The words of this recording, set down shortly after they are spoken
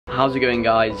How's it going,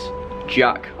 guys?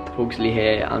 Jack Pugsley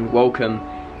here and welcome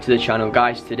to the channel.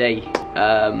 Guys, today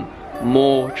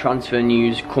more transfer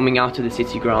news coming out of the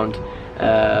City ground.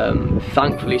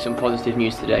 Thankfully some positive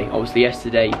news today. Obviously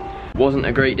yesterday wasn't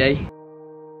a great day.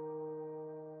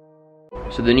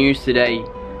 So the news today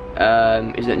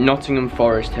is that Nottingham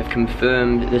Forest have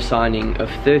confirmed the signing of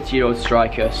 30-year-old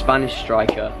striker, Spanish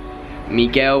striker,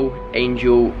 Miguel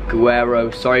Angel Guerrero.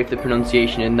 Sorry if the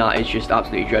pronunciation in that is just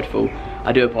absolutely dreadful.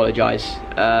 I do apologise.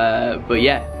 But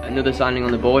yeah, another signing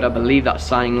on the board. I believe that's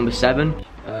signing number 7.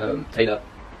 Taylor,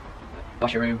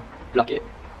 Basharu, Blackett,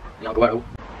 and Guerrero.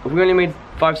 Have we only made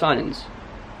 5 signings?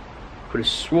 Could have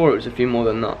swore it was a few more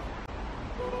than that.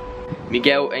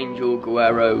 Miguel Angel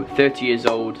Guerrero, 30 years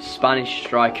old, Spanish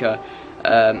striker,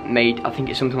 made, I think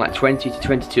it's something like 20 to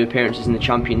 22 appearances in the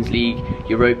Champions League,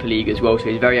 Europa League as well, so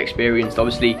he's very experienced.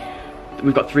 Obviously,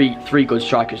 we've got three good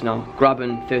strikers now.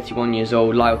 Graben, 31 years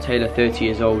old, Lyle Taylor, 30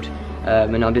 years old,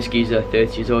 and now this geezer,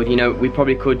 30 years old. You know, we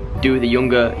probably could do with a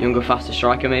younger, faster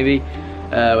striker maybe,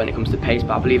 when it comes to pace,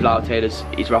 but I believe Lyle Taylor's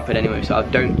rapid anyway, so I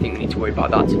don't think we need to worry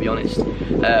about that, to be honest.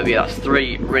 But yeah, that's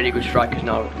 3 really good strikers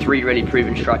now, 3 really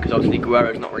proven strikers. Obviously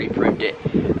Guerrero's not really proved it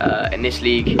in this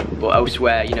league, but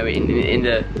elsewhere, you know, in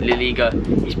the La Liga,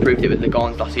 he's proved it with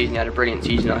Legans last season. He had a brilliant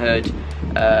season, I heard,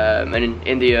 and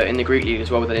in the Greek league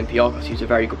as well with Olympiacos, he was a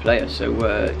very good player.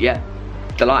 So yeah,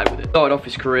 delighted with it. Started off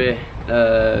his career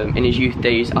in his youth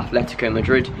days, Atletico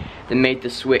Madrid, then made the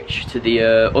switch to the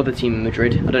other team in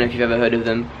Madrid. I don't know if you've ever heard of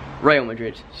them, Real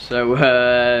Madrid. So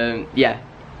yeah,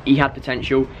 he had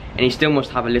potential, and he still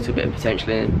must have a little bit of potential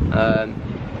in him.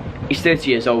 He's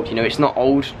 30 years old, you know, it's not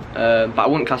old, but I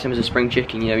wouldn't class him as a spring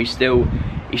chicken. You know, he's still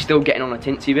getting on a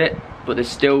tinsy bit, but there's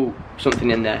still something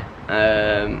in there.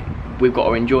 We've got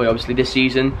to enjoy. Obviously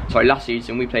last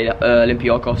season we played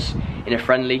Olympiacos in a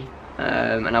friendly,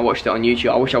 and I watched it on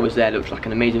YouTube. I wish I was there. It looked like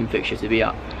an amazing fixture to be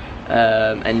at.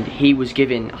 And he was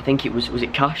giving, I think it was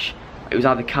it Cash? It was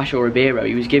either Cash or Ribeiro.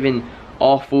 He was giving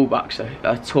our fullbacks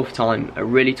a tough time, a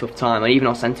really tough time, and even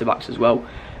our centre backs as well,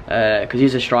 because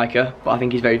he's a striker, but I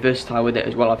think he's very versatile with it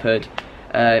as well, I've heard.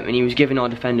 And he was giving our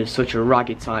defenders such a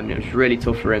ragged time, and it was really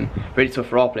tough for him, really tough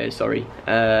for our players, sorry.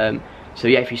 So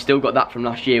yeah, if he's still got that from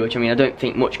last year, which I mean, I don't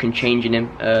think much can change in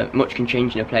him, much can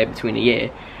change in a player between a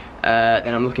year,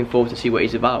 then I'm looking forward to see what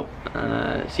he's about.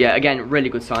 So yeah, again, really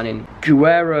good signing.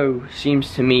 Guerrero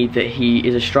seems to me that he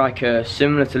is a striker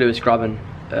similar to Lewis Graben.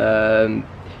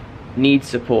 Needs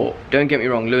support. Don't get me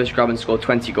wrong, Lewis Graben scored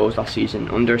 20 goals last season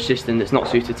under a system that's not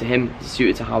suited to him, it's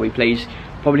suited to how he plays,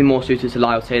 probably more suited to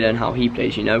Lyle Taylor and how he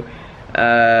plays, you know.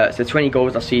 So 20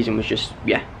 goals last season was just,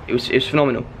 yeah, it was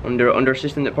phenomenal under a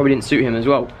system that probably didn't suit him as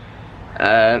well.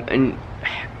 And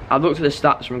I've looked at the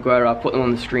stats from Guerrero, I've put them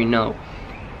on the screen now.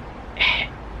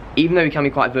 Even though he can be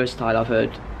quite versatile, I've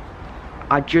heard,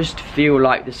 I just feel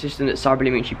like the system that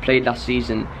Sabri played last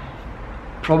season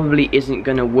probably isn't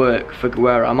going to work for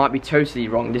Guerrero. I might be totally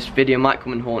wrong. This video might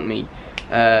come and haunt me.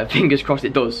 Fingers crossed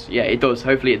it does. Yeah, it does.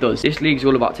 Hopefully it does. This league's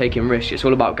all about taking risks. It's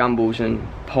all about gambles and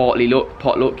pot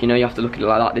luck. You know, you have to look at it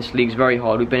like that. This league's very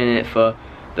hard. We've been in it for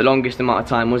the longest amount of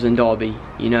time, was in Derby,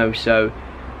 you know. So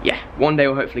yeah, one day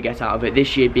we'll hopefully get out of it.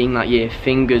 This year being that year,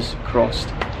 fingers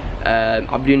crossed.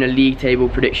 I'll be doing a league table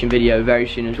prediction video very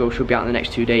soon as well. Should be out in the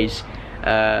next 2 days,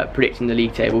 predicting the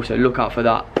league table, so look out for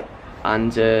that.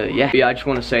 And yeah, I just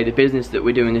want to say the business that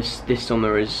we're doing this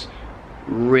summer is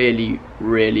really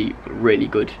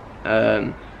good.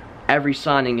 Every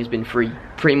signing has been free,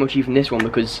 pretty much, even this one,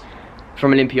 because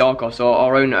from Olympiacos,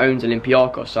 our owner owns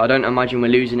Olympiacos, so I don't imagine we're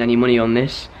losing any money on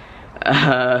this.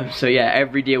 So yeah,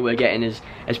 every deal we're getting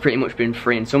has pretty much been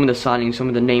free, and some of the signings, some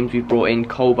of the names we've brought in,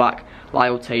 Colback,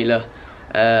 Lyle Taylor,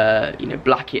 you know,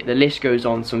 Blackett, the list goes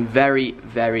on. Some very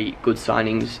good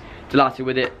signings. Delighted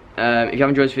with it. If you have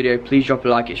enjoyed this video, please drop a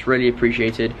like, it's really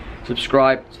appreciated.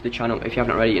 Subscribe to the channel if you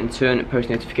haven't already, and turn post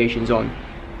notifications on.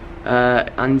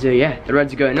 Yeah, the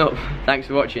Reds are going up. Thanks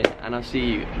for watching, and I'll see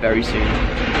you very soon.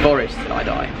 Forest till I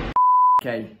die.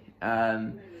 Okay,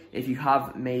 if you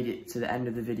have made it to the end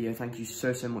of the video, thank you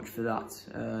so much for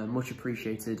that. Much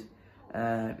appreciated.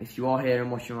 If you are here and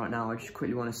watching right now, I just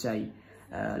quickly want to say,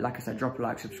 like I said, drop a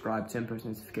like, subscribe, turn post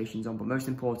notifications on, but most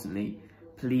importantly,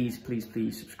 please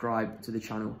subscribe to the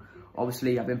channel.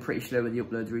 Obviously, I've been pretty slow with the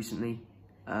uploads recently.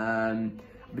 I've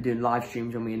been doing live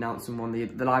streams when we announce someone.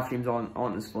 The live streams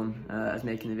aren't as fun as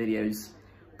making the videos,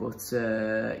 but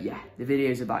yeah, the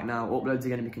videos are back now. Uploads are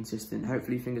going to be consistent.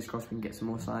 Hopefully, fingers crossed, we can get some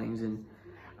more signings in.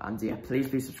 And yeah,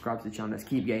 please subscribe to the channel. Let's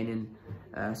keep gaining.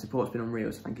 Support's been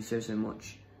unreal, so thank you so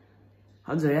much.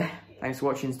 And yeah, thanks for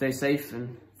watching. Stay safe,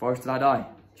 and Forest till I die.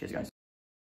 Cheers, guys.